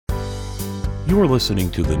You're listening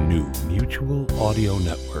to the new Mutual Audio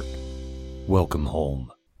Network. Welcome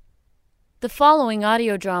home. The following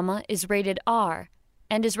audio drama is rated R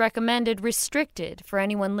and is recommended restricted for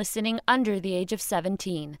anyone listening under the age of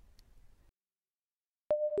 17.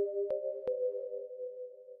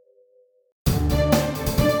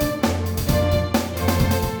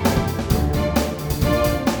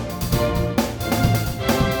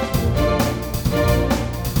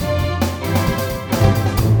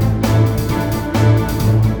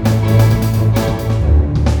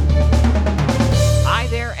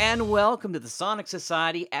 And welcome to the Sonic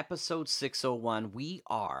Society, episode 601. We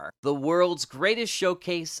are the world's greatest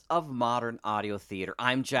showcase of modern audio theater.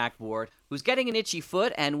 I'm Jack Ward, who's getting an itchy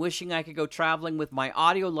foot and wishing I could go traveling with my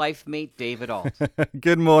audio life mate, David Alt.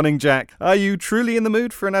 Good morning, Jack. Are you truly in the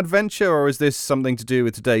mood for an adventure, or is this something to do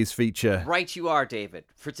with today's feature? Right you are, David.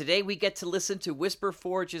 For today, we get to listen to Whisper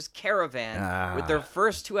Forge's Caravan with their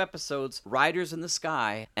first two episodes, Riders in the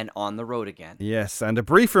Sky and On the Road Again. Yes, and a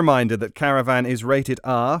brief reminder that Caravan is rated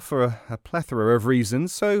R for a plethora of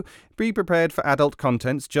reasons, so be prepared for adult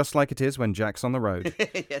contents just like it is when Jack's on the road.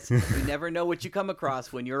 Yes, you never know what you come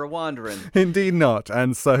across when you're wandering. Indeed not,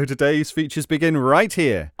 and so today's features begin right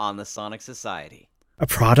here on the Sonic Society. A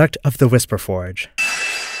product of the Whisper Forge.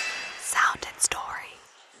 Sound and story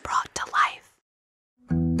brought to life.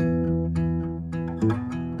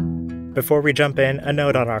 Before we jump in, a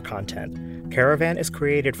note on our content. Caravan is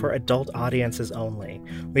created for adult audiences only.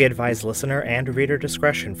 We advise listener and reader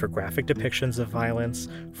discretion for graphic depictions of violence,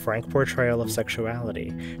 frank portrayal of sexuality,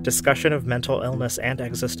 discussion of mental illness and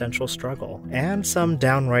existential struggle, and some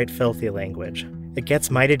downright filthy language. It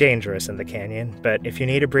gets mighty dangerous in the canyon, but if you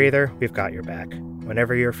need a breather, we've got your back.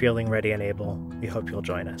 Whenever you're feeling ready and able, we hope you'll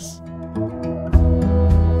join us.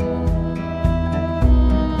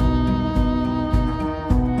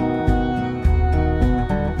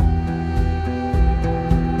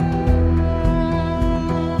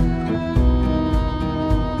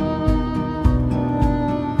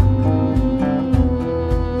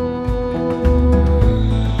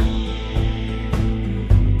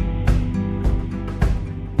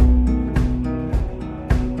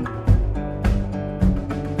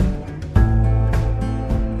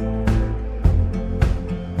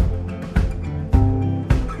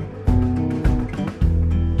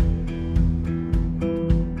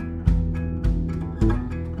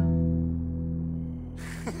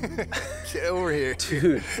 Get over here.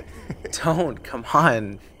 Dude, don't. Come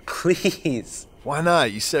on. Please. Why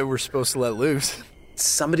not? You said we're supposed to let loose.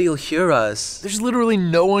 Somebody will hear us. There's literally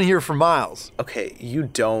no one here for miles. Okay, you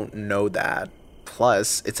don't know that.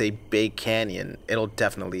 Plus, it's a big canyon. It'll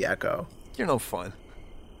definitely echo. You're no fun.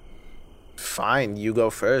 Fine, you go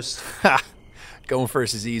first. Ha! Going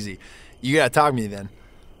first is easy. You gotta talk to me then.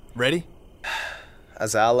 Ready?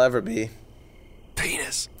 As I'll ever be.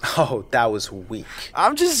 Penis. Oh, that was weak.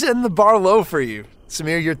 I'm just setting the bar low for you.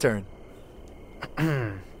 Samir, your turn.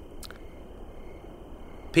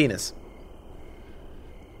 Penis.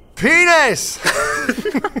 Penis!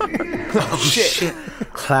 Oh, shit.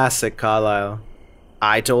 Classic Carlisle.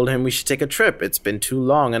 I told him we should take a trip. It's been too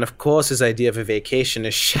long, and of course his idea of a vacation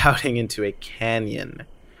is shouting into a canyon.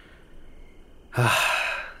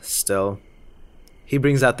 Still, he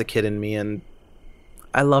brings out the kid in me, and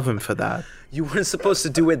I love him for that. You weren't supposed to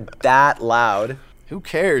do it that loud. Who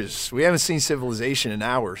cares? We haven't seen civilization in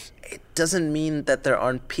hours. It doesn't mean that there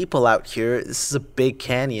aren't people out here. This is a big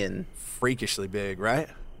canyon. Freakishly big, right?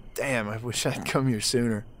 Damn, I wish I'd come here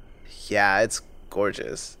sooner. Yeah, it's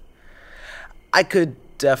gorgeous. I could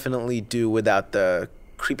definitely do without the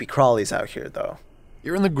creepy crawlies out here, though.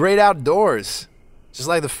 You're in the great outdoors. Just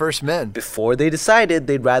like the first men. Before they decided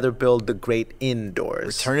they'd rather build the great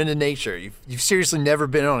indoors. Returning to nature. You've seriously never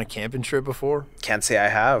been on a camping trip before? Can't say I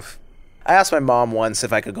have. I asked my mom once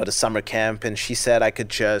if I could go to summer camp, and she said I could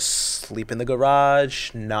just sleep in the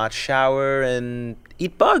garage, not shower, and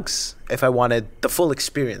eat bugs if I wanted the full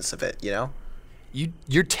experience of it, you know?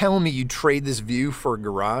 You're telling me you'd trade this view for a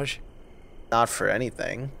garage? Not for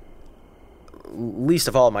anything. Least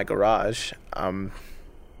of all my garage.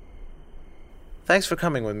 Thanks for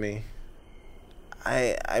coming with me.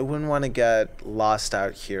 I wouldn't want to get lost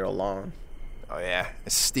out here alone. Oh yeah,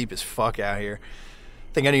 it's steep as fuck out here.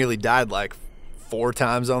 I think I nearly died like 4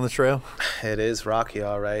 times on the trail. It is rocky,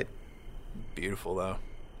 all right. Beautiful, though.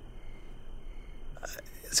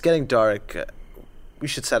 It's getting dark. We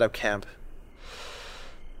should set up camp.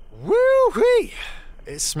 Woo-wee!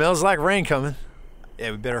 It smells like rain coming.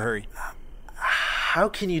 Yeah, we better hurry. How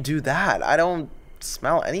can you do that? I don't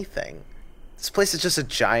smell anything. This place is just a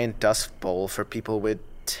giant dust bowl for people with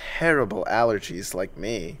terrible allergies like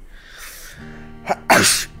me.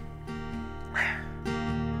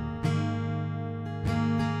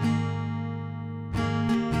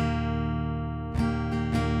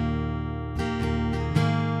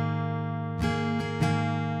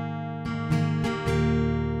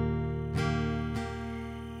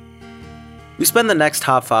 We spend the next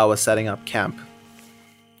half hour setting up camp.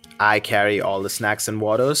 I carry all the snacks and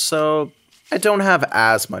water, so I don't have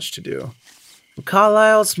as much to do.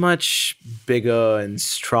 Carlisle's much bigger and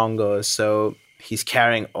stronger, so he's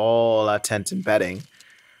carrying all our tent and bedding.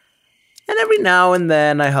 And every now and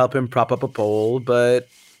then I help him prop up a pole, but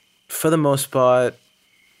for the most part,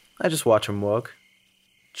 I just watch him work.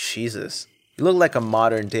 Jesus, you look like a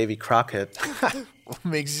modern Davy Crockett. What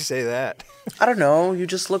makes you say that? I don't know, you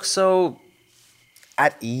just look so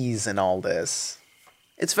at ease in all this.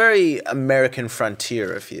 It's very American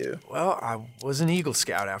frontier of you. Well, I was an Eagle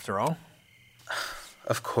Scout after all.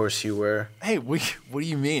 Of course you were. Hey, what do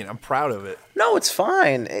you mean? I'm proud of it. No, it's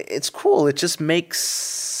fine. It's cool. It just makes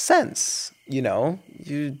sense. You know,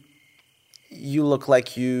 you look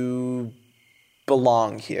like you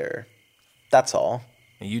belong here. That's all.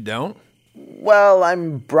 And you don't? Well,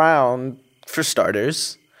 I'm brown, for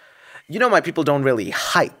starters. You know, my people don't really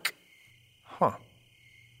hike. Huh.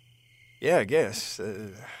 Yeah, I guess.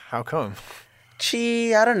 How come?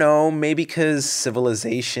 Gee, I don't know. Maybe because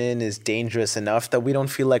civilization is dangerous enough that we don't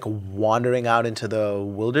feel like wandering out into the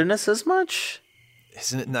wilderness as much.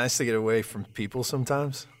 Isn't it nice to get away from people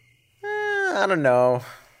sometimes? I don't know.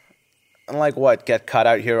 Like what, get caught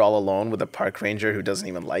out here all alone with a park ranger who doesn't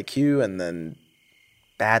even like you and then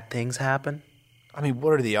bad things happen? I mean,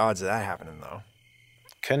 what are the odds of that happening, though?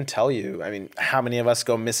 Couldn't tell you. I mean, how many of us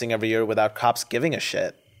go missing every year without cops giving a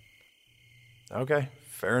shit? Okay,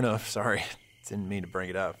 fair enough. Sorry. Didn't mean to bring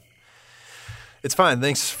it up. It's fine.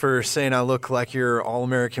 Thanks for saying I look like your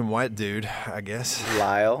all-American white dude, I guess.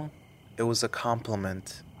 Lyle, it was a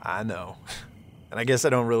compliment. I know. And I guess I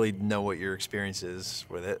don't really know what your experience is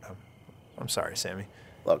with it. I'm sorry, Sammy.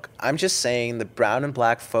 Look, I'm just saying that brown and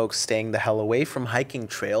black folks staying the hell away from hiking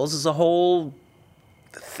trails is a whole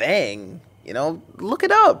thing. You know, look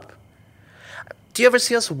it up. Do you ever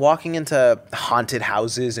see us walking into haunted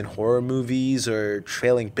houses in horror movies or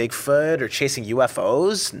trailing Bigfoot or chasing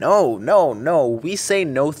UFOs? No. We say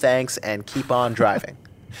no thanks and keep on driving.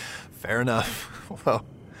 Fair enough. Well,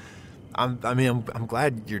 I'm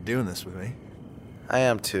glad you're doing this with me. I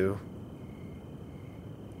am too.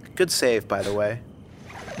 Good save, by the way.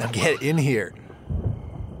 Now get in here.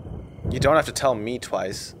 You don't have to tell me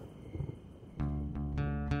twice.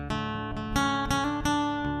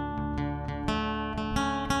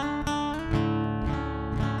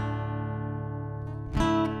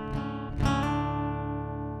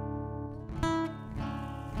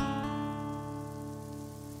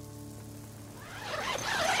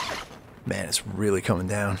 Man, it's really coming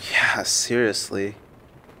down. Yeah, seriously.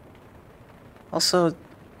 Also,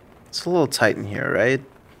 it's a little tight in here, right?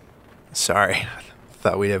 Sorry. I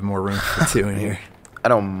thought we'd have more room for two in here. I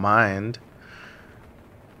don't mind.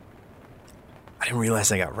 I didn't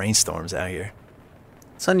realize I got rainstorms out here.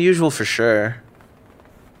 It's unusual for sure.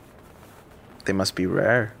 They must be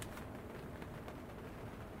rare.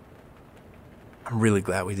 I'm really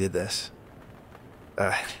glad we did this.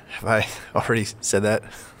 Have I already said that?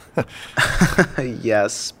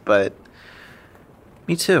 Yes, but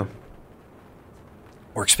me too.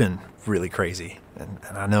 Work's been really crazy, and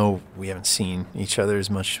I know we haven't seen each other as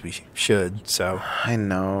much as we should, so... I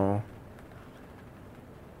know.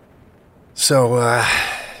 So,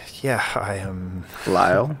 yeah, I am...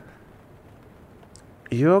 Lyle?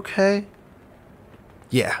 You okay?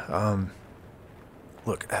 Yeah,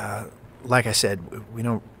 look, like I said, we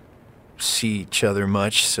don't see each other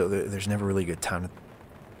much, so there's never really a good time to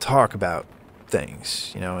talk about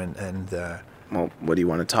things, you know, and Well, what do you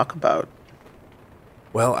want to talk about?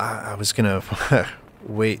 Well, I was gonna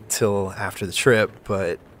wait till after the trip,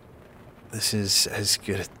 but this is as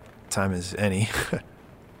good a time as any.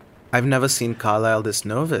 I've never seen Carlisle this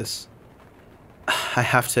nervous. I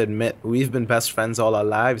have to admit, we've been best friends all our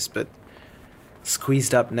lives, but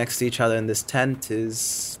squeezed up next to each other in this tent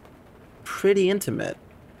is pretty intimate,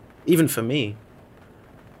 even for me.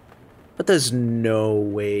 But there's no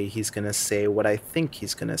way he's gonna say what I think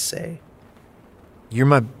he's gonna say. You're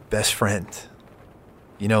my best friend.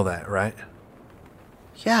 You know that, right?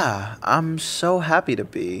 Yeah, I'm so happy to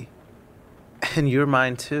be. And you're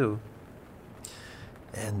mine too.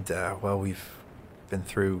 And, well, we've been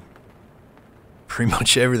through pretty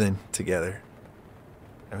much everything together.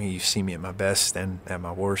 I mean, you've seen me at my best and at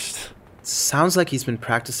my worst. Sounds like he's been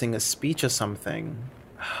practicing a speech or something.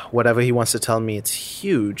 Whatever he wants to tell me, it's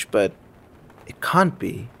huge, but it can't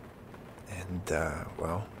be. And,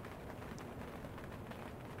 well,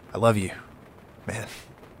 I love you, man.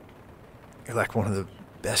 You're like one of the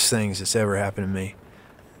best things that's ever happened to me.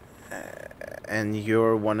 And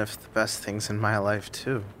you're one of the best things in my life,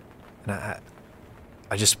 too. And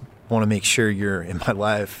I just want to make sure you're in my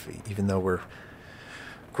life, even though we're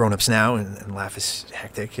grown-ups now and life is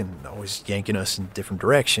hectic and always yanking us in different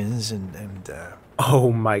directions.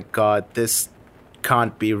 Oh my God, this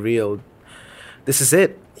can't be real. This is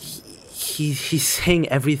it. He's saying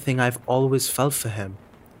everything I've always felt for him.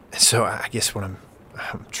 So I guess what I'm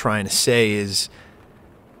trying to say is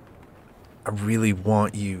I really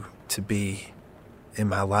want you to be in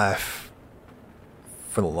my life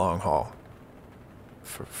for the long haul.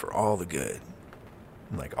 For all the good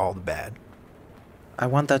and like all the bad. I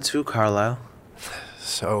want that too, Carlisle.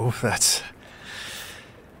 So that's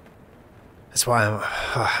why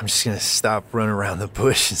I'm just gonna stop running around the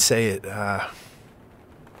bush and say it.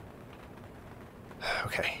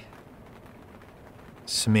 Okay.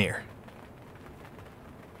 Samir,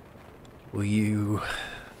 will you...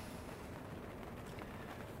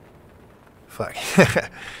 Fuck.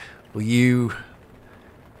 Will you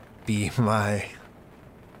be my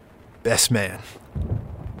best man?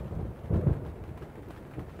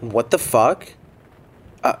 What the fuck?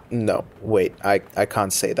 No, wait, I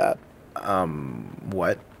can't say that.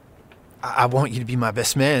 What? I want you to be my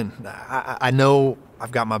best man. I know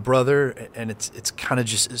I've got my brother, and it's kind of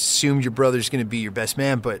just assumed your brother's going to be your best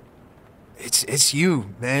man, but it's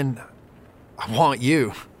you, man. I want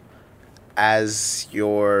you. As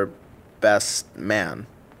your best man?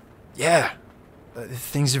 Yeah.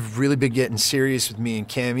 Things have really been getting serious with me and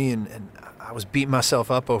Cammy, and I was beating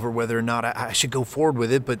myself up over whether or not I should go forward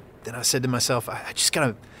with it, but then I said to myself, I just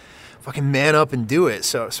gotta fucking man up and do it.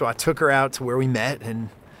 So I took her out to where we met, and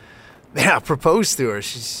man, I proposed to her.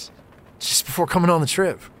 She's just before coming on the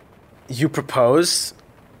trip. You proposed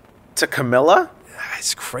to Camilla?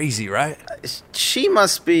 It's crazy, right? She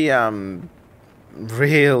must be,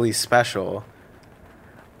 really special.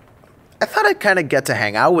 I thought I'd kind of get to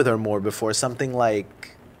hang out with her more before something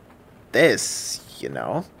like this, you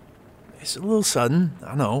know? It's a little sudden,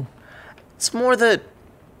 I know. It's more that,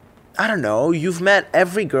 I don't know, you've met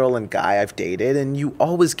every girl and guy I've dated, and you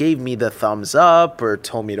always gave me the thumbs up or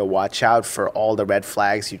told me to watch out for all the red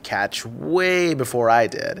flags you'd catch way before I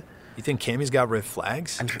did. You think Cammy's got red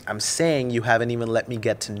flags? I'm saying you haven't even let me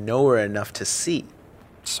get to know her enough to see.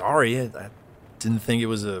 Sorry, I didn't think it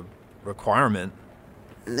was a requirement.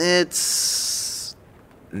 It's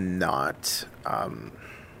not. I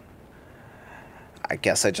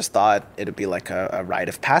guess I just thought it'd be like a rite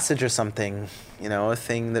of passage or something. You know, a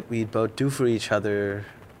thing that we'd both do for each other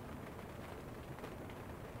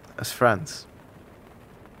as friends.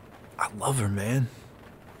 I love her, man.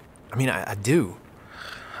 I mean, I do.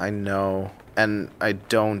 I know, and I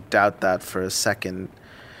don't doubt that for a second.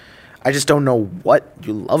 I just don't know what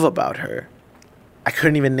you love about her. I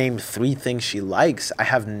couldn't even name 3 things she likes. I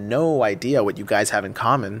have no idea what you guys have in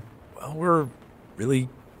common. Well, we're really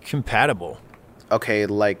compatible. Okay,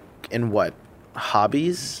 like in what?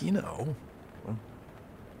 Hobbies? You know,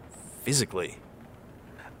 physically.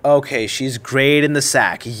 Okay, she's great in the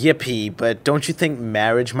sack. Yippee, but don't you think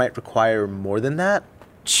marriage might require more than that?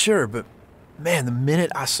 Sure, but man, the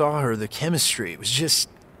minute I saw her, the chemistry, it was just...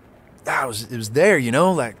 it was there, you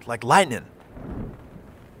know, like lightning.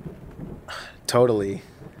 Totally.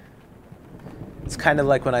 It's kind of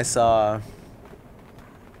like when I saw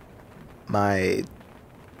my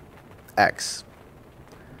ex.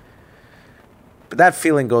 But that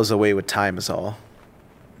feeling goes away with time is all.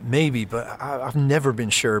 Maybe, but I've never been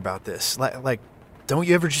sure about this. Like, don't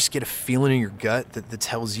you ever just get a feeling in your gut that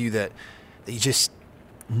tells you that you just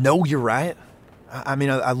know you're right? I mean,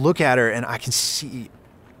 I look at her and I can see...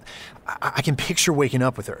 I can picture waking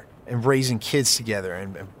up with her and raising kids together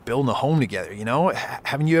and building a home together, you know?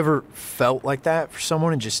 Haven't you ever felt like that for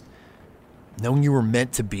someone and just known you were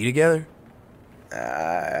meant to be together?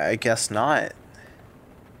 I guess not.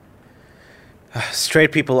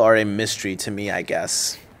 Straight people are a mystery to me, I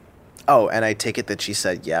guess. Oh, and I take it that she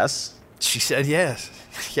said yes? She said yes.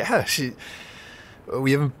 Yeah,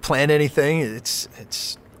 we haven't planned anything.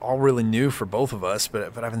 It's all really new for both of us,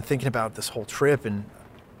 but I've been thinking about this whole trip, and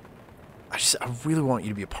I really want you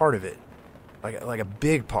to be a part of it, like a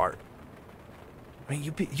big part. I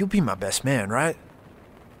mean, you'll be my best man, right?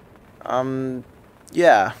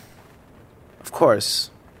 Yeah, of course.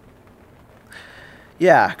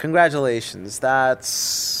 Yeah, congratulations.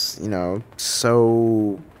 That's,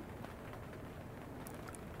 so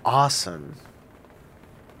awesome.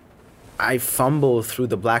 I fumble through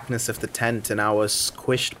the blackness of the tent and our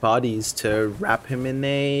squished bodies to wrap him in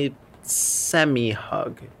a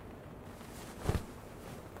semi-hug.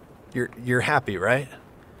 You're happy, right?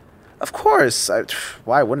 Of course.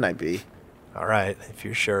 Why wouldn't I be? All right, if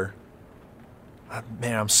you're sure.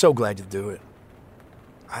 Man, I'm so glad you'll do it.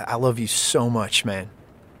 I love you so much, man.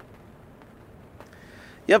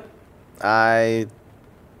 Yep, I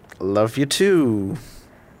love you too,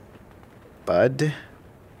 bud.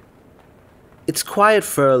 It's quiet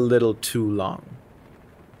for a little too long.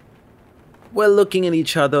 We're looking at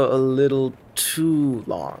each other a little too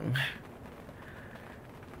long.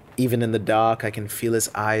 Even in the dark, I can feel his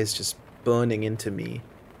eyes just burning into me.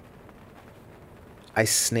 I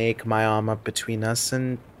snake my arm up between us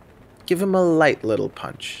and give him a light little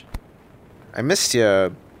punch. I missed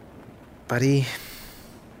you, buddy.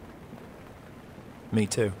 Me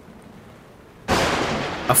too.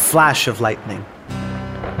 A flash of lightning.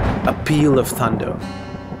 A peal of thunder.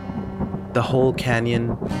 The whole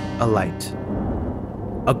canyon alight.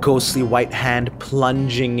 A ghostly white hand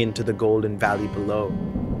plunging into the golden valley below.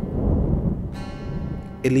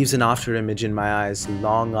 It leaves an afterimage in my eyes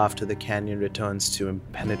long after the canyon returns to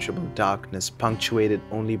impenetrable darkness, punctuated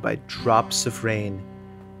only by drops of rain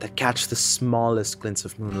that catch the smallest glints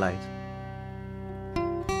of moonlight.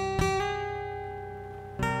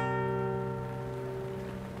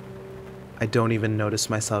 I don't even notice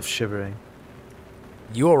myself shivering.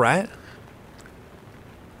 You alright?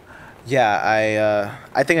 Yeah,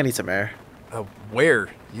 I think I need some air. Where?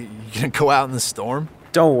 You gonna go out in the storm?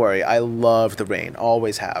 Don't worry, I love the rain.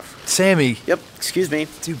 Always have. Sammy! Yep, excuse me.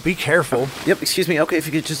 Dude, be careful. Yep, excuse me. Okay, if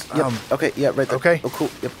you could just... Yep, okay, yeah, right there. Okay. Oh, cool.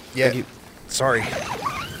 Yep, Yeah. thank you. Sorry.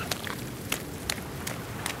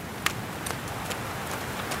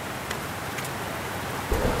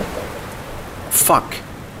 Fuck.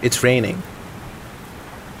 It's raining.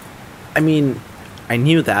 I mean, I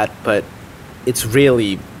knew that, but it's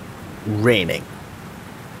really raining.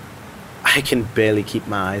 I can barely keep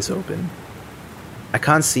my eyes open. I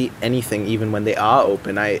can't see anything even when they are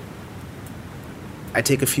open. I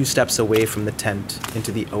take a few steps away from the tent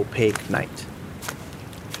into the opaque night.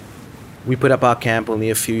 We put up our camp only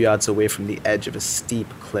a few yards away from the edge of a steep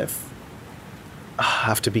cliff. I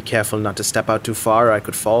have to be careful not to step out too far or I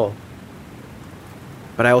could fall.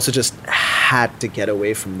 But I also just had to get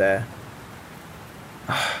away from there.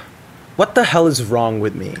 What the hell is wrong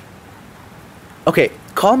with me? Okay,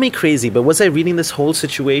 call me crazy, but was I reading this whole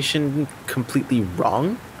situation completely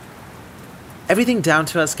wrong? Everything down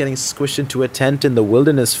to us getting squished into a tent in the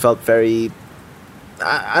wilderness felt very,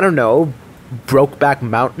 I don't know, Brokeback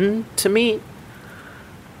Mountain to me.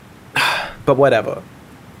 But whatever.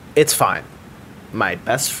 It's fine. My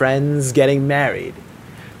best friend's getting married.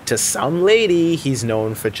 To some lady he's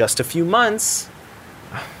known for just a few months.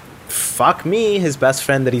 Fuck me, his best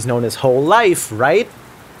friend that he's known his whole life, right?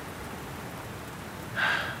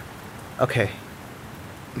 Okay.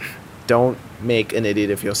 Don't make an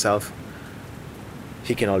idiot of yourself.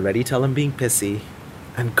 He can already tell I'm being pissy.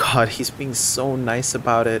 And God, he's being so nice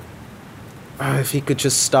about it. If he could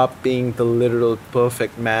just stop being the literal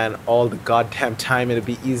perfect man all the goddamn time, it'd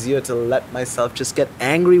be easier to let myself just get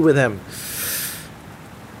angry with him.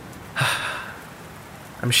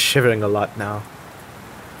 I'm shivering a lot now.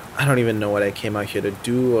 I don't even know what I came out here to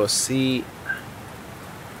do or see.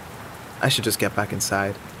 I should just get back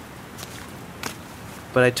inside.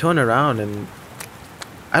 But I turn around and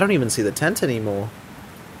I don't even see the tent anymore.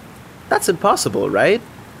 That's impossible, right?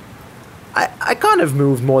 I can't have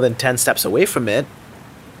moved more than 10 steps away from it.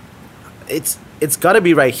 It's gotta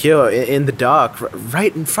be right here in the dark,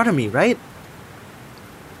 right in front of me, right?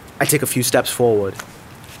 I take a few steps forward.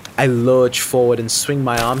 I lurch forward and swing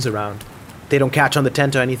my arms around. They don't catch on the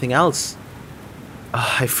tent or anything else.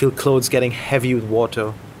 I feel clothes getting heavy with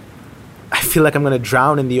water. I feel like I'm gonna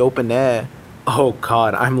drown in the open air. Oh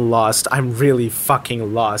God, I'm lost. I'm really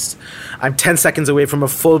fucking lost. I'm 10 seconds away from a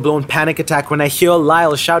full-blown panic attack when I hear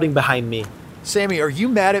Lyle shouting behind me. Sammy, are you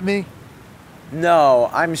mad at me?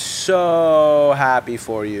 No, I'm so happy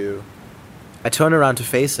for you. I turn around to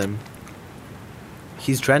face him.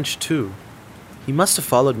 He's drenched too. He must have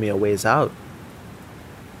followed me a ways out.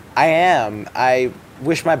 I am. I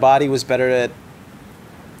wish my body was better at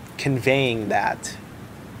conveying that.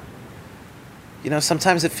 You know,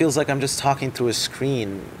 sometimes it feels like I'm just talking through a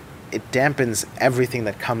screen. It dampens everything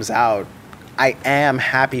that comes out. I am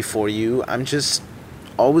happy for you. I'm just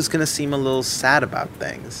always gonna seem a little sad about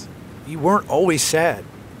things. You weren't always sad.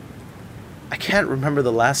 I can't remember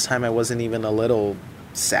the last time I wasn't even a little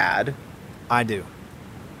sad. I do.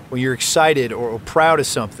 When you're excited or proud of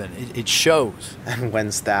something, it shows. And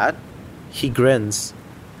when's that? He grins.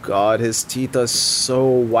 God, his teeth are so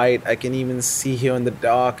white I can even see here in the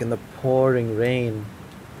dark in the pouring rain.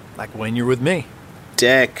 Like when you're with me.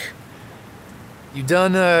 Dick. You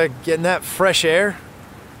done getting that fresh air?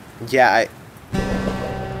 Yeah,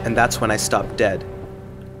 And that's when I stop dead.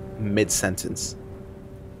 Mid-sentence.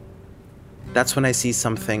 That's when I see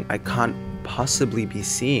something I can't possibly be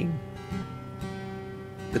seeing.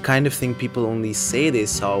 The kind of thing people only say they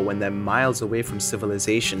saw when they're miles away from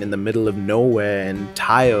civilization, in the middle of nowhere, and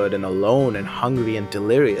tired and alone and hungry and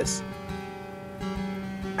delirious.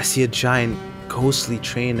 I see a giant, ghostly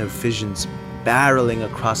train of visions barreling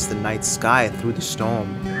across the night sky through the storm.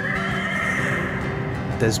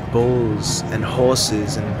 There's bulls and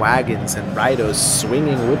horses and wagons and riders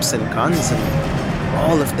swinging whips and guns, and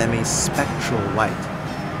all of them a spectral white.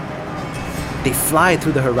 They fly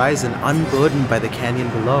through the horizon unburdened by the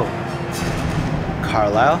canyon below.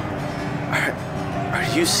 Carlisle? Are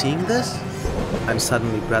you seeing this? I'm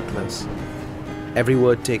suddenly breathless. Every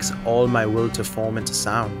word takes all my will to form into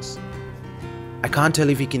sounds. I can't tell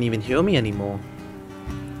if he can even hear me anymore.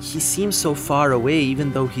 He seems so far away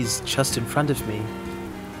even though he's just in front of me.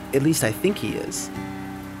 At least I think he is.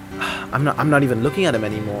 I'm not even looking at him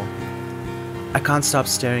anymore. I can't stop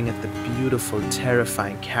staring at the beautiful,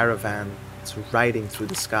 terrifying caravan that's riding through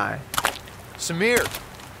the sky. Samir!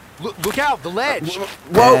 Look out, the ledge!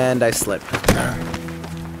 Whoa! And I slip.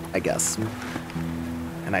 I guess.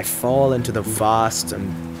 And I fall into the vast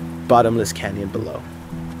and bottomless canyon below.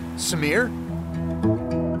 Samir?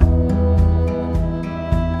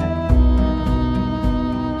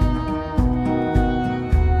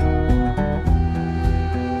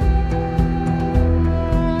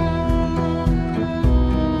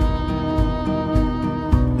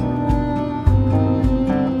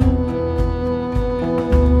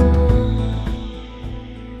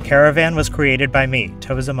 Caravan was created by me,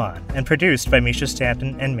 Tova Zaman, and produced by Misha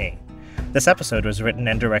Stanton and me. This episode was written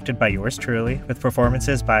and directed by yours truly, with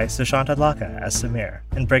performances by Sushant Adlaka as Samir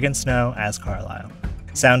and Brigand Snow as Carlisle.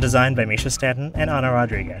 Sound design by Misha Stanton and Ana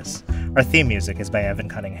Rodriguez. Our theme music is by Evan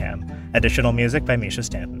Cunningham. Additional music by Misha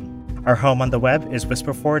Stanton. Our home on the web is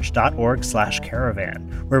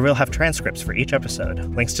whisperforge.org/caravan, where we'll have transcripts for each episode,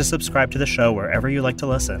 links to subscribe to the show wherever you like to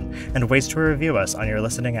listen, and ways to review us on your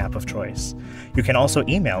listening app of choice. You can also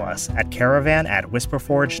email us at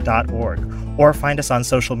caravan@whisperforge.org, or find us on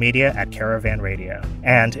social media at Caravan Radio.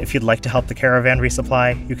 And if you'd like to help the Caravan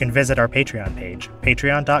resupply, you can visit our Patreon page,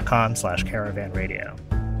 patreon.com/caravanradio.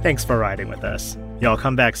 Thanks for riding with us. Y'all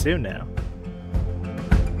come back soon now.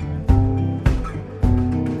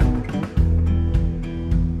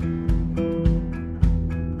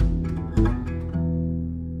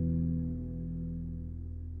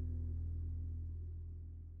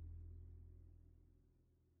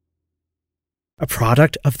 A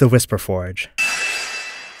product of the Whisper Forge.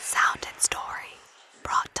 Sound and story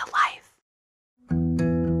brought to life.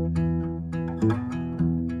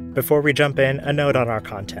 Before we jump in, a note on our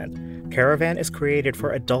content. Caravan is created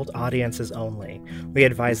for adult audiences only. We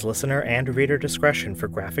advise listener and reader discretion for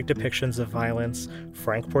graphic depictions of violence,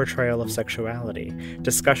 frank portrayal of sexuality,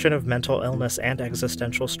 discussion of mental illness and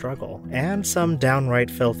existential struggle, and some downright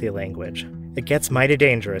filthy language. It gets mighty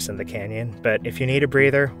dangerous in the canyon, but if you need a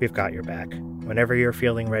breather, we've got your back. Whenever you're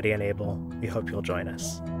feeling ready and able, we hope you'll join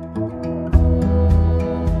us.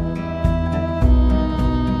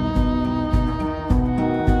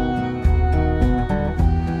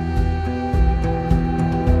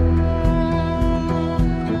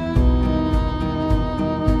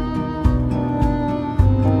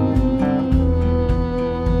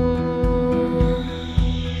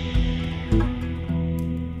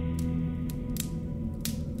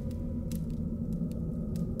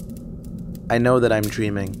 I know that I'm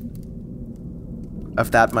dreaming.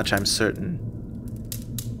 Of that much I'm certain.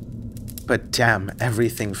 But damn,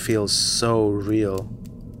 everything feels so real.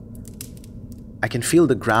 I can feel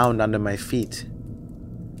the ground under my feet.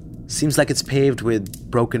 Seems like it's paved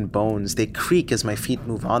with broken bones. They creak as my feet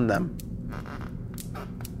move on them.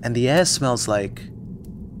 And the air smells like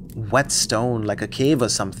wet stone, like a cave or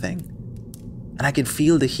something. And I can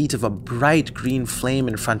feel the heat of a bright green flame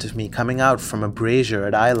in front of me coming out from a brazier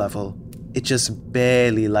at eye level. It just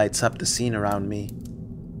barely lights up the scene around me.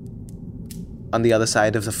 On the other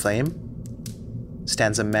side of the flame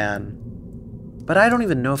stands a man. But I don't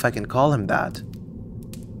even know if I can call him that.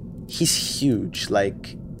 He's huge,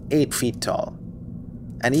 like 8 feet tall.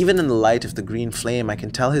 And even in the light of the green flame, I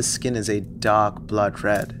can tell his skin is a dark blood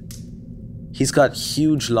red. He's got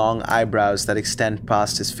huge long eyebrows that extend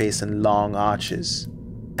past his face in long arches,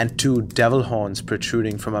 and 2 devil horns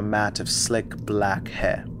protruding from a mat of slick black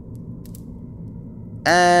hair.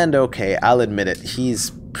 And okay, I'll admit it,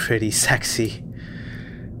 he's pretty sexy.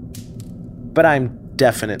 But I'm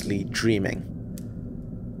definitely dreaming.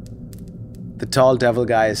 The tall devil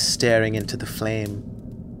guy is staring into the flame.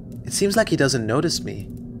 It seems like he doesn't notice me.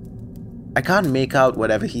 I can't make out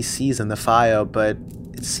whatever he sees in the fire, but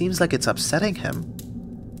it seems like it's upsetting him.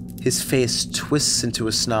 His face twists into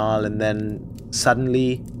a snarl, and then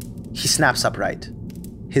suddenly he snaps upright.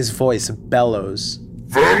 His voice bellows.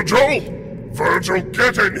 Virgil! Virgil,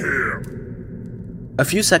 get in here! A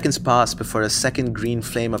few seconds pass before a second green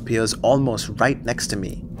flame appears almost right next to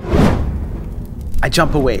me. I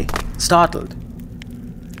jump away, startled.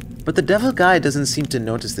 But the devil guy doesn't seem to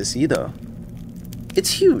notice this either.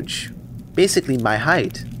 It's huge, basically my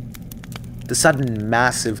height. The sudden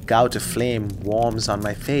massive gout of flame warms on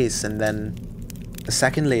my face, and then, a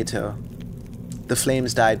second later, the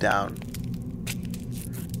flames die down.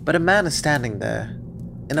 But a man is standing there,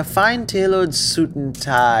 in a fine tailored suit and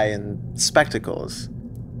tie and spectacles.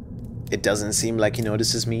 It doesn't seem like he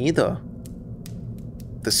notices me either.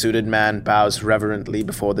 The suited man bows reverently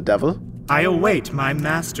before the devil. I await my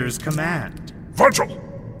master's command. Virgil!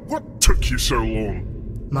 What took you so long?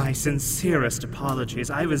 My sincerest apologies.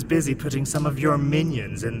 I was busy putting some of your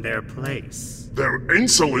minions in their place. Their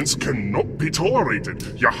insolence cannot be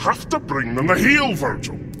tolerated. You have to bring them the heel,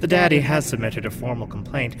 Virgil. The daddy has submitted a formal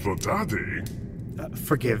complaint. The daddy?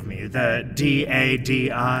 Forgive me, the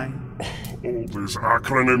DADI? All these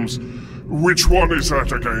acronyms. Which one is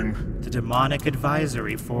that again? The Demonic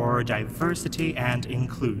Advisory for Diversity and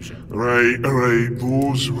Inclusion. Right,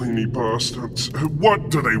 those whiny bastards. What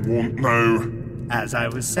do they want now? As I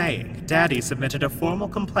was saying, Daddy submitted a formal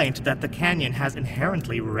complaint that the Canyon has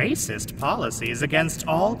inherently racist policies against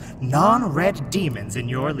all non-red demons in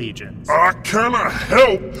your legions. I cannot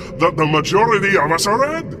help that the majority of us are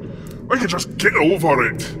red. I can just get over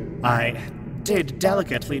it. I did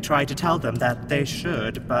delicately try to tell them that they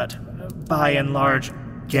should, but by and large,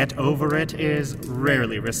 get over it is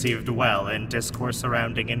rarely received well in discourse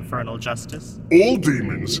surrounding infernal justice. All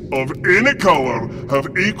demons of any color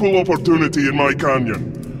have equal opportunity in my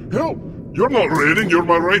canyon. Hell, you're not red and you're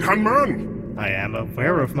my right-hand man. I am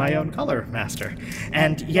aware of my own color, Master,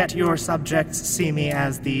 and yet your subjects see me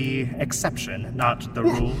as the exception, not the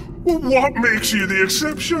rule. Well, what makes you the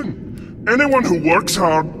exception? Anyone who works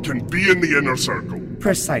hard can be in the inner circle.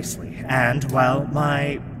 Precisely, and, well,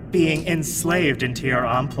 my being enslaved into your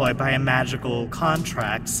employ by a magical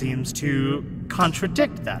contract seems to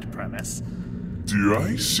contradict that premise. Do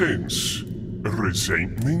I sense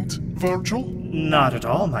resentment, Virgil? Not at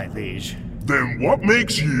all, my liege. Then what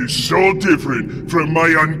makes you so different from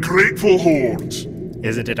my ungrateful hordes?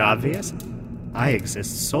 Isn't it obvious? I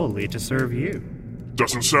exist solely to serve you.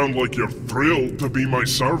 Doesn't sound like you're thrilled to be my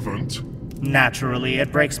servant. Naturally,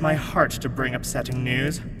 it breaks my heart to bring upsetting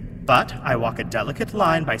news. But I walk a delicate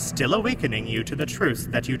line by still awakening you to the truths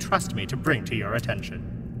that you trust me to bring to your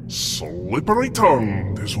attention.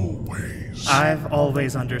 Slippery-tongued, as always. I've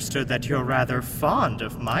always understood that you're rather fond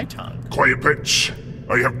of my tongue. Quiet, bitch.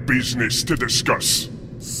 I have business to discuss.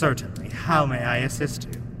 Certainly. How may I assist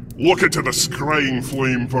you? Look into the scrying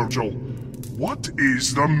flame, Virgil. What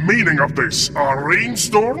is the meaning of this? A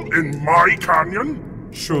rainstorm in my canyon?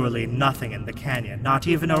 Surely nothing in the canyon, not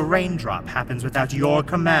even a raindrop, happens without your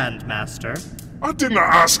command, Master. I didn't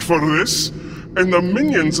ask for this. And the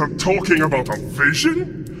minions are talking about a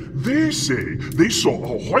vision? They say they saw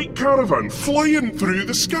a white caravan flying through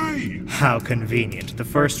the sky. How convenient. The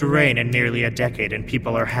first rain in nearly a decade and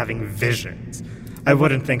people are having visions. I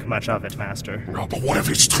wouldn't think much of it, Master. Oh, but what if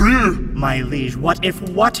it's true? My liege, what if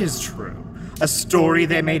what is true? A story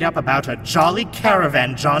they made up about a jolly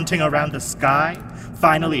caravan jaunting around the sky?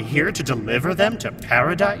 Finally here to deliver them to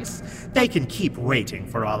paradise? They can keep waiting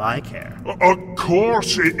for all I care. Of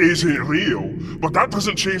course it isn't real, but that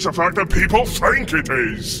doesn't change the fact that people think it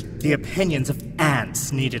is. The opinions of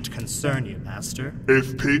ants needn't concern you, Master.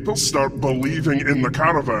 If people start believing in the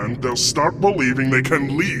caravan, they'll start believing they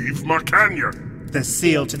can leave my canyon. The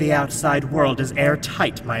seal to the outside world is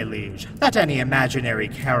airtight, my liege. Let any imaginary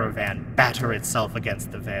caravan batter itself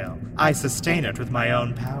against the veil. I sustain it with my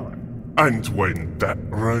own power. And when that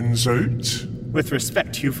runs out? With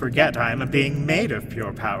respect, you forget I am a being made of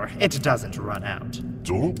pure power. It doesn't run out.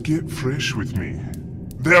 Don't get fresh with me.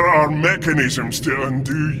 There are mechanisms to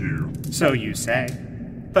undo you. So you say.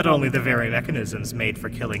 But only the very mechanisms made for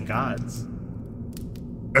killing gods.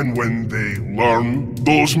 And when they learn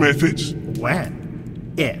those methods?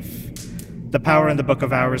 When? If. The power in the Book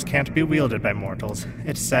of Hours can't be wielded by mortals.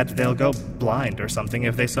 It's said they'll go blind or something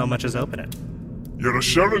if they so much as open it. Your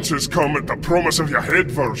assurances come at the promise of your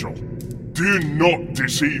head, Virgil. Do not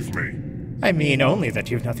deceive me. I mean only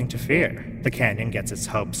that you've nothing to fear. The canyon gets its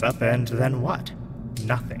hopes up, and then what?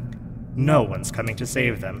 Nothing. No one's coming to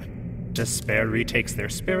save them. Despair retakes their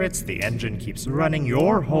spirits, the engine keeps running,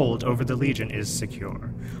 your hold over the Legion is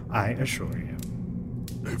secure. I assure you.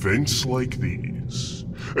 Events like these,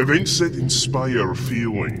 events that inspire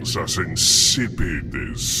feelings as insipid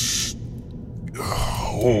as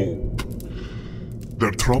hope,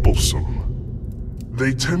 they're troublesome.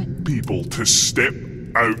 They tempt people to step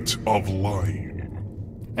out of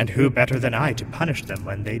line. And who better than I to punish them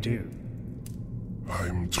when they do?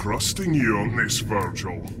 I'm trusting you on this,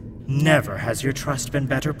 Virgil. Never has your trust been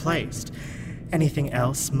better placed. Anything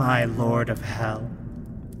else, my Lord of Hell?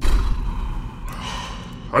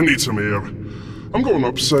 I need some air. I'm going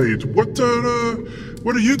upside. What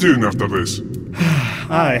are you doing after this?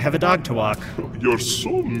 I have a dog to walk. You're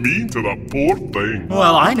so mean to that poor thing.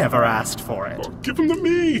 Well, I never asked for it. Give him to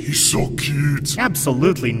me. He's so cute.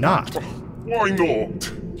 Absolutely not. Why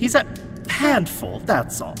not? He's a handful,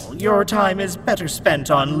 that's all. Your time is better spent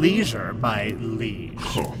on leisure, my liege.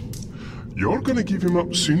 Huh. You're gonna give him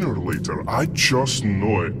up sooner or later. I just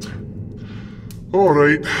know it.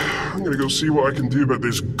 Alright, I'm gonna go see what I can do about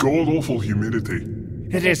this god-awful humidity.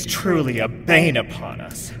 It is truly a bane upon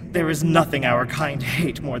us. There is nothing our kind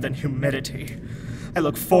hate more than humidity. I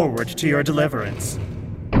look forward to your deliverance.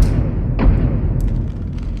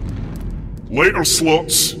 Later,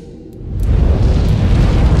 sluts.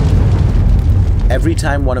 Every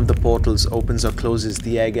time one of the portals opens or closes,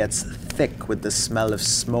 the air gets thick with the smell of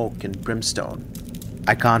smoke and brimstone.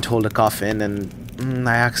 I can't hold a cough in, and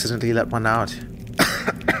I accidentally let one out.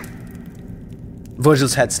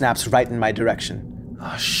 Virgil's head snaps right in my direction.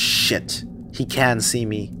 Oh, shit. He can see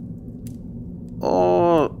me.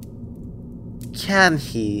 Or can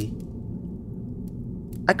he?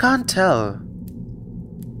 I can't tell.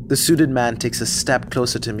 The suited man takes a step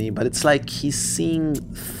closer to me, but it's like he's seeing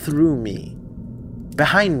through me.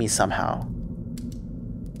 Behind me somehow.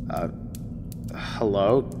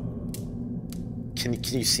 Hello? Can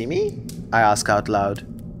you see me? I ask out loud.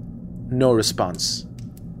 No response.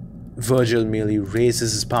 Virgil merely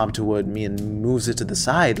raises his palm toward me and moves it to the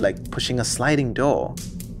side like pushing a sliding door.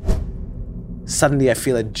 Suddenly I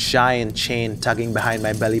feel a giant chain tugging behind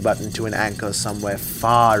my belly button to an anchor somewhere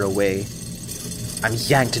far away. I'm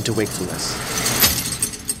yanked into wakefulness.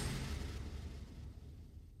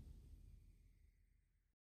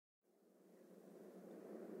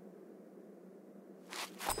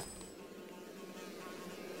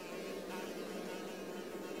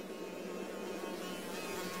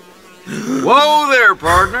 Whoa there,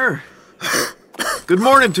 partner. Good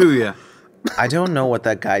morning to you. I don't know what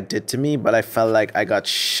that guy did to me, but I felt like I got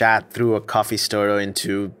shot through a coffee stirrer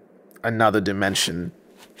into another dimension.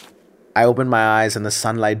 I open my eyes and the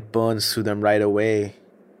sunlight burns through them right away.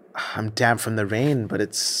 I'm damp from the rain, but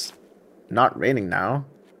it's not raining now.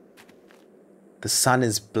 The sun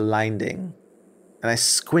is blinding, and I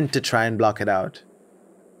squint to try and block it out.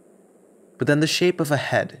 But then the shape of a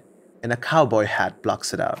head in a cowboy hat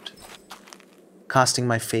blocks it out, casting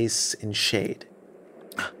my face in shade.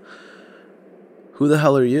 Who the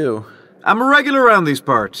hell are you? I'm a regular around these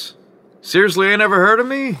parts. Seriously, ain't never heard of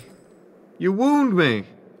me? You wound me.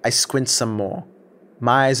 I squint some more.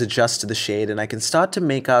 My eyes adjust to the shade and I can start to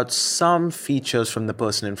make out some features from the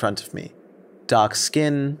person in front of me. Dark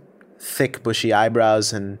skin, thick bushy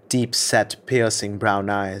eyebrows, and deep-set piercing brown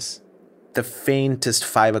eyes. The faintest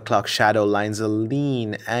 5 o'clock shadow lines a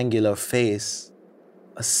lean, angular face.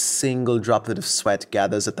 A single droplet of sweat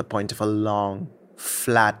gathers at the point of a long,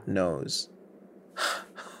 flat nose.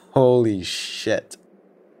 Holy shit.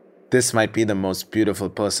 This might be the most beautiful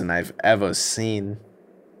person I've ever seen.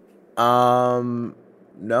 No,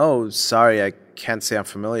 sorry, I can't say I'm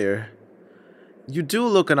familiar. You do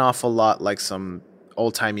look an awful lot like some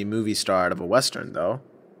old-timey movie star out of a western, though.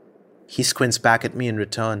 He squints back at me in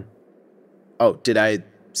return. Oh, did I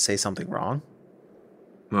say something wrong?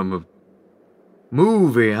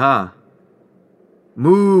 Movie, huh?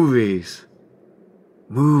 Movies.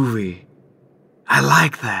 Movie. I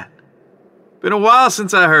like that. Been a while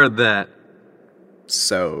since I heard that.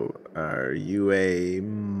 So, are you a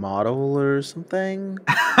model or something?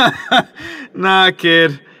 Nah,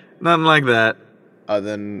 kid. Nothing like that.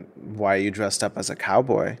 Then why are you dressed up as a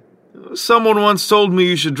cowboy? Someone once told me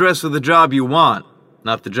you should dress for the job you want,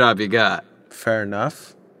 not the job you got. Fair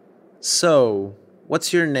enough. So,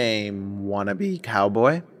 what's your name, wannabe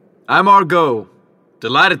cowboy? I'm Argo.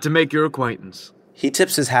 Delighted to make your acquaintance. He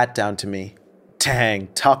tips his hat down to me. Dang,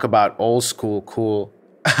 talk about old school cool.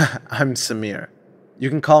 I'm Samir. You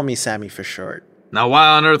can call me Sammy for short. Now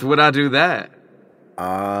why on earth would I do that?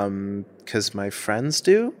 'Cause my friends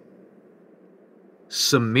do?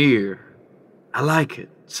 Samir. I like it.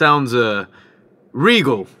 Sounds,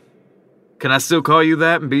 regal. Can I still call you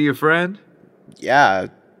that and be your friend? Yeah,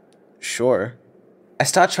 sure. I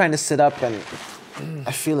start trying to sit up and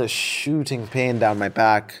I feel a shooting pain down my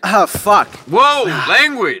back. Ah, fuck. Whoa,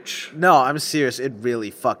 language. No, I'm serious. It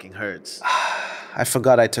really fucking hurts. I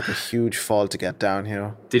forgot I took a huge fall to get down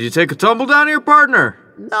here. Did you take a tumble down here, partner?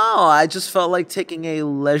 No, I just felt like taking a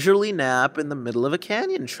leisurely nap in the middle of a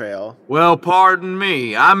canyon trail. Well, pardon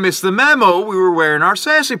me. I missed the memo. We were wearing our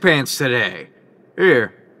sassy pants today.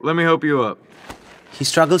 Here, let me help you up. He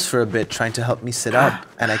struggles for a bit trying to help me sit up,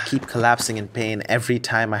 and I keep collapsing in pain every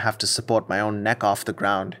time I have to support my own neck off the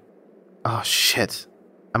ground. Oh, shit.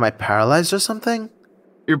 Am I paralyzed or something?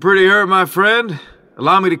 You're pretty hurt, my friend.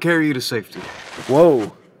 Allow me to carry you to safety.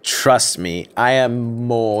 Whoa. Trust me, I am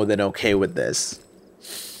more than okay with this.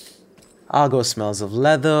 Argo smells of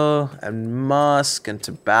leather and musk and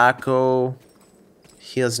tobacco.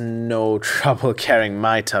 He has no trouble carrying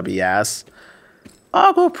my tubby ass.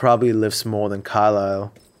 Argo probably lifts more than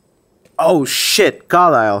Carlisle. Oh shit,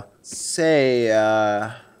 Carlisle. Say,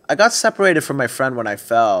 I got separated from my friend when I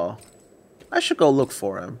fell. I should go look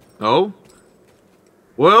for him. Oh?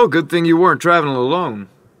 Well, good thing you weren't traveling alone.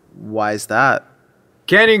 Why's that?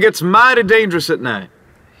 Canyon gets mighty dangerous at night.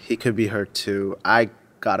 He could be hurt too. I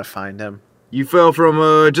gotta find him. You fell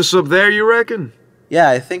from, just up there, you reckon? Yeah,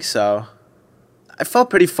 I think so. I fell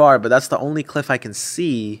pretty far, but that's the only cliff I can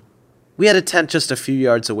see. We had a tent just a few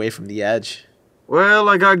yards away from the edge. Well,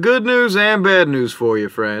 I got good news and bad news for you,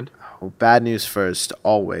 friend. Oh, bad news first,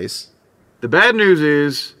 always. The bad news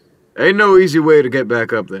is, ain't no easy way to get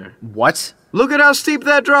back up there. What? Look at how steep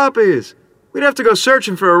that drop is. We'd have to go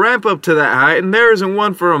searching for a ramp up to that height, and there isn't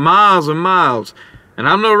one for miles and miles. And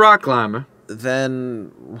I'm no rock climber.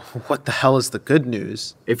 Then, what the hell is the good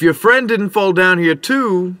news? If your friend didn't fall down here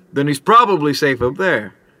too, then he's probably safe up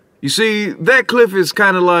there. You see, that cliff is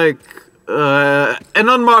kind of like, an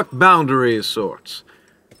unmarked boundary of sorts.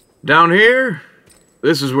 Down here,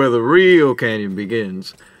 this is where the real canyon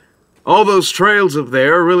begins. All those trails up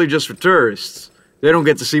there are really just for tourists. They don't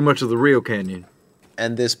get to see much of the real canyon.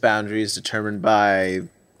 And this boundary is determined by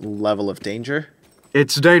level of danger?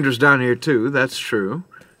 It's dangerous down here too, that's true.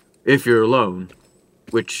 If you're alone.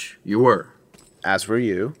 Which you were. As were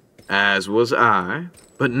you. As was I.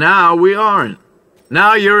 But now we aren't.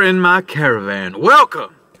 Now you're in my caravan.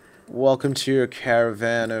 Welcome! Welcome to your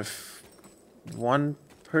caravan of one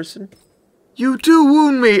person? You do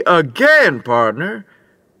wound me again, partner.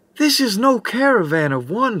 This is no caravan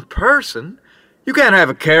of one person. You can't have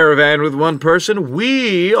a caravan with one person.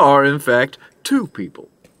 We are, in fact, two people.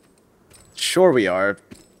 Sure we are.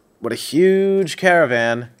 What a huge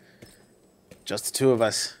caravan. Just the two of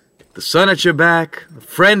us. The sun at your back, a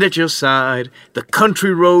friend at your side, the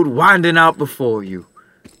country road winding out before you.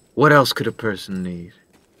 What else could a person need?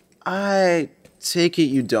 I take it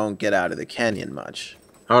you don't get out of the canyon much.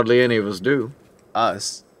 Hardly any of us do.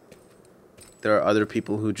 Us? There are other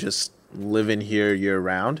people who just live in here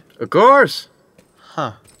year-round? Of course.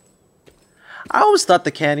 Huh. I always thought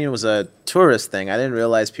the canyon was a tourist thing. I didn't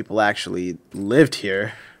realize people actually lived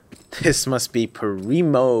here. This must be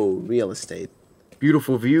primo real estate.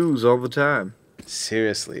 Beautiful views all the time.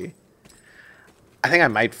 Seriously. I think I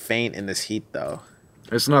might faint in this heat, though.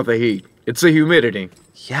 It's not the heat. It's the humidity.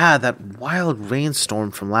 Yeah, that wild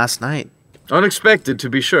rainstorm from last night. Unexpected, to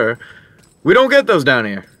be sure. We don't get those down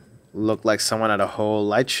here. Looked like someone had a whole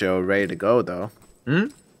light show ready to go, though.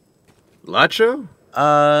 Light show?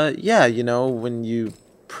 Yeah, you know, when you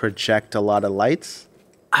project a lot of lights.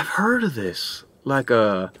 I've heard of this. Like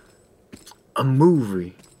a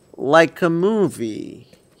movie. Like a movie.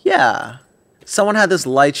 Yeah. Someone had this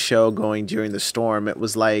light show going during the storm. It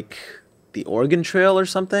was like the Oregon Trail or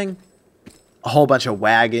something. A whole bunch of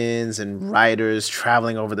wagons and riders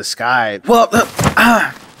traveling over the sky. Well,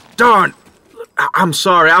 darn. I'm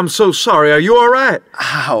sorry. I'm so sorry. Are you all right?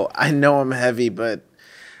 Ow. I know I'm heavy, but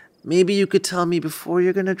maybe you could tell me before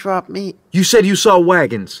you're gonna drop me. You said you saw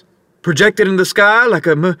wagons. Projected in the sky like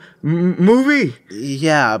a movie?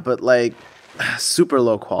 Yeah, but like super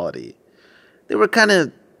low quality. They were kind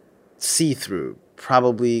of see-through,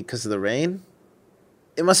 probably because of the rain.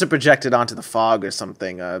 It must have projected onto the fog or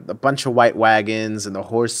something. A bunch of white wagons and the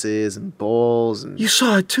horses and bulls and... You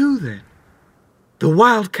saw it too, then? The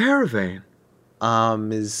Wild Caravan.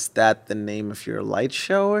 Is that the name of your light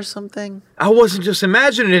show or something? I wasn't just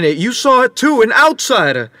imagining it. You saw it too, an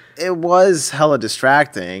outsider. It was hella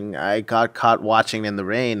distracting. I got caught watching in the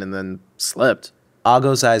rain and then slipped.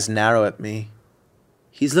 Argo's eyes narrow at me.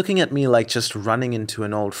 He's looking at me like just running into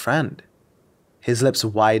an old friend. His lips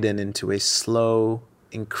widen into a slow,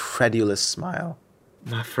 incredulous smile.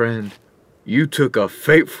 My friend, you took a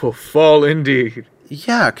fateful fall indeed.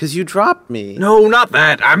 Yeah, 'cause you dropped me. No, not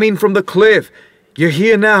that. I mean from the cliff. You're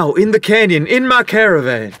here now, in the canyon, in my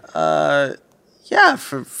caravan. Yeah,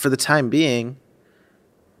 for the time being.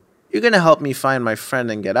 You're gonna help me find my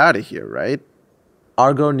friend and get out of here, right?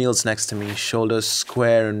 Argo kneels next to me, shoulders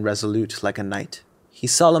square and resolute like a knight. He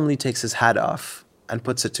solemnly takes his hat off, and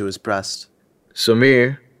puts it to his breast.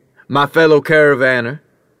 Samir, my fellow caravaner,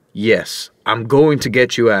 yes, I'm going to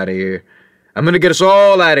get you out of here. I'm going to get us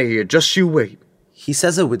all out of here. Just you wait. He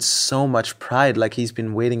says it with so much pride, like he's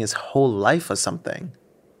been waiting his whole life or something.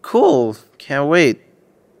 Cool. Can't wait.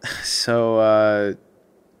 So,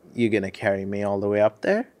 you gonna carry me all the way up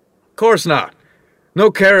there? Of course not. No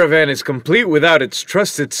caravan is complete without its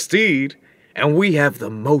trusted steed, and we have the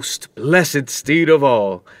most blessed steed of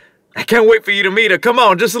all. I can't wait for you to meet her. Come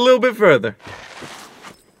on, just a little bit further.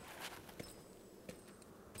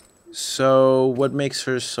 So, what makes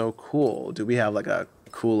her so cool? Do we have like a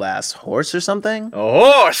cool-ass horse or something? A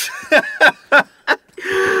horse?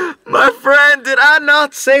 My friend, did I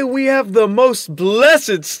not say we have the most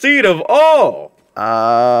blessed steed of all?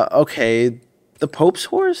 Okay. The Pope's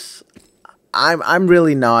horse? I'm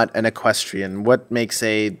really not an equestrian. What makes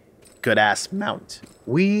a good-ass mount?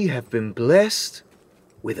 We have been blessed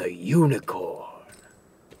with a unicorn.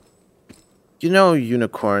 You know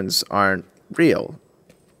unicorns aren't real,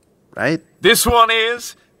 right? This one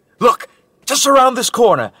is. Look, just around this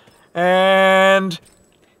corner. And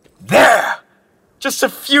there! Just a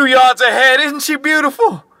few yards ahead. Isn't she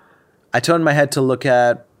beautiful? I turned my head to look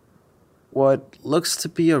at what looks to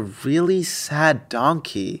be a really sad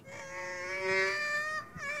donkey.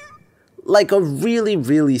 Like a really,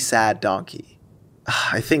 really sad donkey.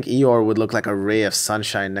 I think Eeyore would look like a ray of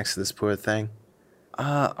sunshine next to this poor thing.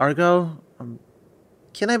 Argo,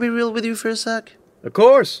 can I be real with you for a sec? Of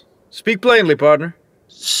course. Speak plainly, partner.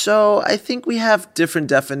 So, I think we have different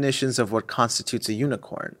definitions of what constitutes a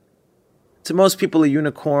unicorn. To most people, a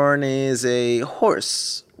unicorn is a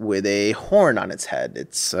horse with a horn on its head.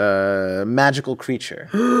 It's a magical creature.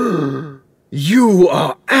 You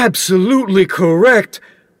are absolutely correct.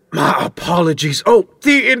 My apologies. Oh,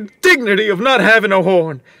 the indignity of not having a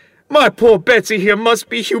horn. My poor Betsy here must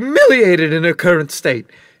be humiliated in her current state.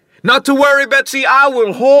 Not to worry, Betsy, I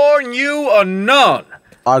will horn you anon.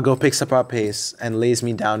 Argo picks up our pace and lays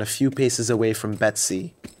me down a few paces away from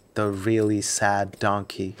Betsy, the really sad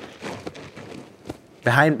donkey.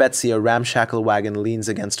 Behind Betsy, a ramshackle wagon leans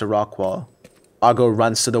against a rock wall. Argo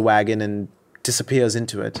runs to the wagon and disappears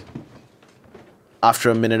into it. After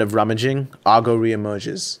a minute of rummaging, Argo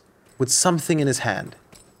reemerges with something in his hand,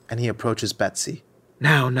 and he approaches Betsy.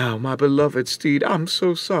 Now, my beloved steed, I'm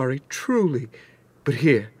so sorry, truly. But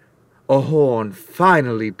here, a horn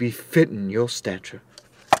finally befitting your stature.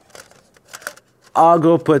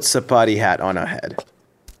 Argo puts a party hat on her head.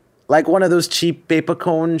 Like one of those cheap paper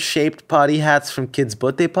cone-shaped party hats from kids'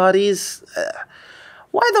 birthday parties.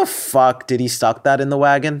 Why the fuck did he stock that in the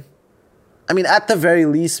wagon? I mean, at the very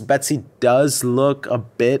least, Betsy does look a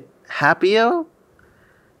bit happier.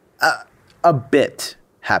 A bit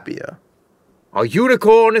happier. Our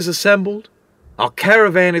unicorn is assembled. Our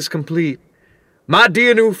caravan is complete. My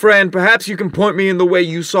dear new friend, perhaps you can point me in the way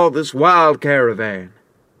you saw this wild caravan.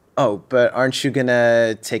 Oh, but aren't you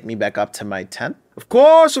gonna take me back up to my tent? Of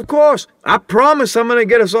course. I promised I'm gonna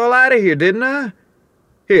get us all out of here, didn't I?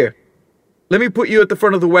 Here, let me put you at the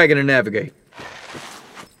front of the wagon and navigate.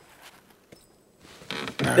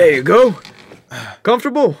 There you go.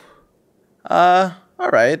 Comfortable?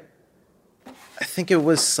 Alright. I think it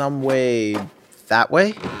was some way that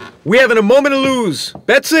way. We haven't a moment to lose.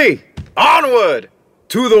 Betsy, onward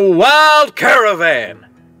to the wild caravan.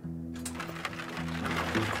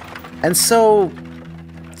 And so,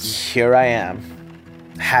 here I am.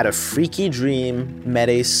 Had a freaky dream, met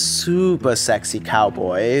a super sexy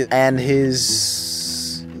cowboy, and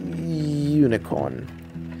his unicorn.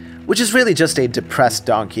 Which is really just a depressed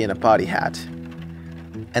donkey in a party hat.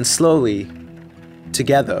 And slowly,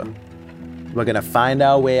 together, we're gonna find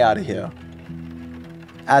our way out of here.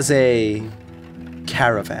 As a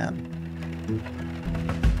caravan.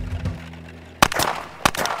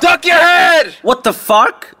 Duck your head! What the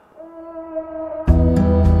fuck?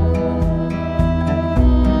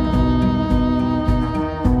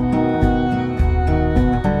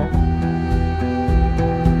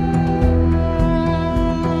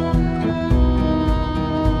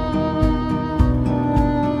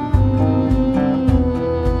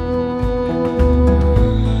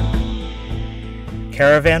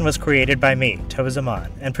 Caravan was created by me, Tozaman,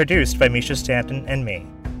 and produced by Misha Stanton and me.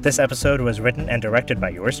 This episode was written and directed by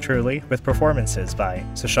yours truly, with performances by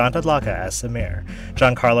Sushant Adlaka as Samir,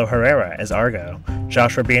 Giancarlo Herrera as Argo,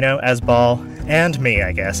 Josh Rubino as Ball, and me,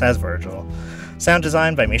 I guess, as Virgil. Sound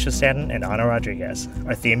design by Misha Stanton and Ana Rodriguez.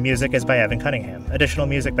 Our theme music is by Evan Cunningham. Additional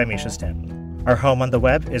music by Misha Stanton. Our home on the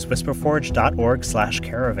web is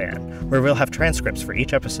whisperforge.org/caravan, where we'll have transcripts for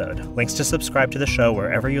each episode, links to subscribe to the show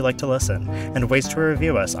wherever you like to listen, and ways to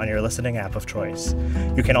review us on your listening app of choice.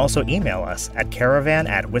 You can also email us at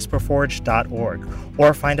caravan@whisperforge.org,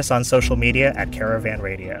 or find us on social media at Caravan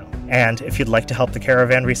Radio. And if you'd like to help the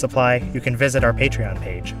Caravan resupply, you can visit our Patreon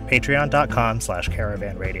page,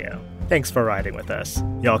 patreon.com/caravanradio. Thanks for riding with us.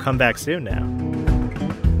 Y'all come back soon now.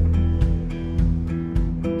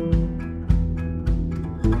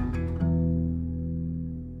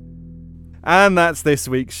 And that's this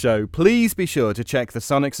week's show. Please be sure to check the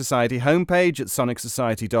Sonic Society homepage at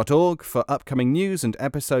sonicsociety.org for upcoming news and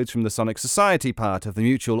episodes from the Sonic Society part of the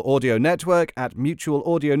Mutual Audio Network at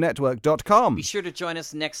mutualaudionetwork.com. Be sure to join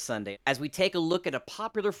us next Sunday as we take a look at a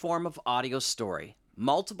popular form of audio story.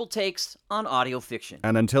 Multiple takes on audio fiction.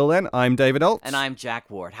 And until then, I'm David Alt. And I'm Jack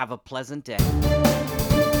Ward. Have a pleasant day.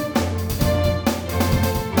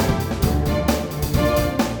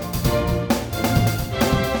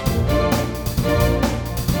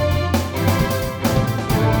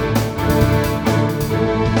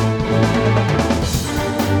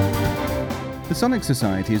 The Sonic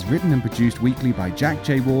Society is written and produced weekly by Jack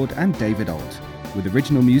J. Ward and David Alt, with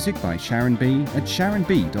original music by Sharon B. at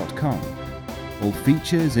sharonb.com. All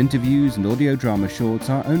features, interviews, and audio drama shorts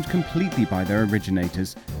are owned completely by their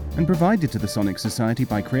originators and provided to the Sonic Society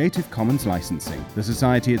by Creative Commons licensing. The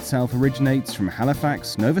Society itself originates from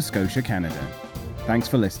Halifax, Nova Scotia, Canada. Thanks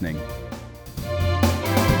for listening.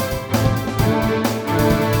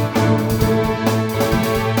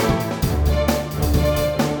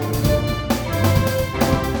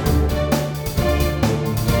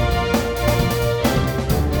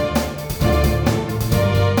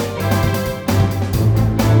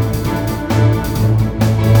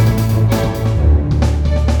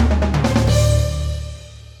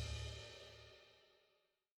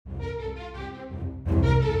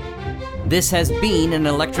 This has been an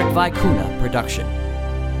Electric Vicuna production.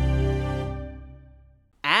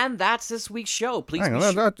 And that's this week's show. Please Hang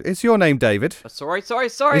on, it's your name, David. Sorry.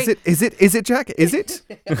 Is it, Jack? Is it?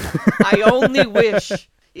 I only wish.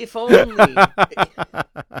 If only.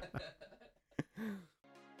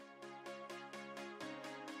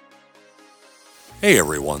 Hey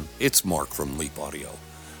everyone, it's Mark from Leap Audio.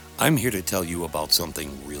 I'm here to tell you about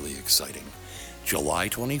something really exciting. July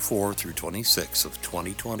 24 through 26 of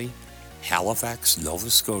 2020, Halifax,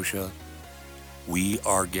 Nova Scotia, we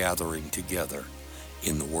are gathering together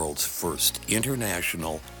in the world's first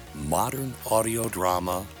international modern audio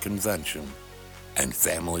drama convention and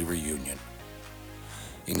family reunion.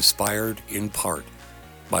 Inspired in part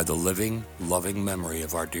by the living, loving memory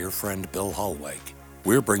of our dear friend Bill Hollweg,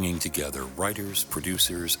 we're bringing together writers,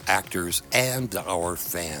 producers, actors, and our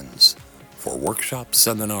fans for workshops,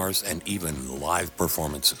 seminars, and even live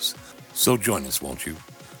performances. So join us, won't you?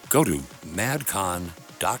 Go to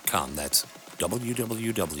madcon.com, that's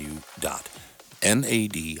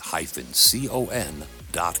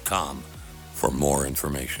www.mad-con.com for more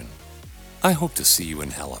information. I hope to see you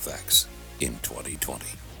in Halifax in 2020.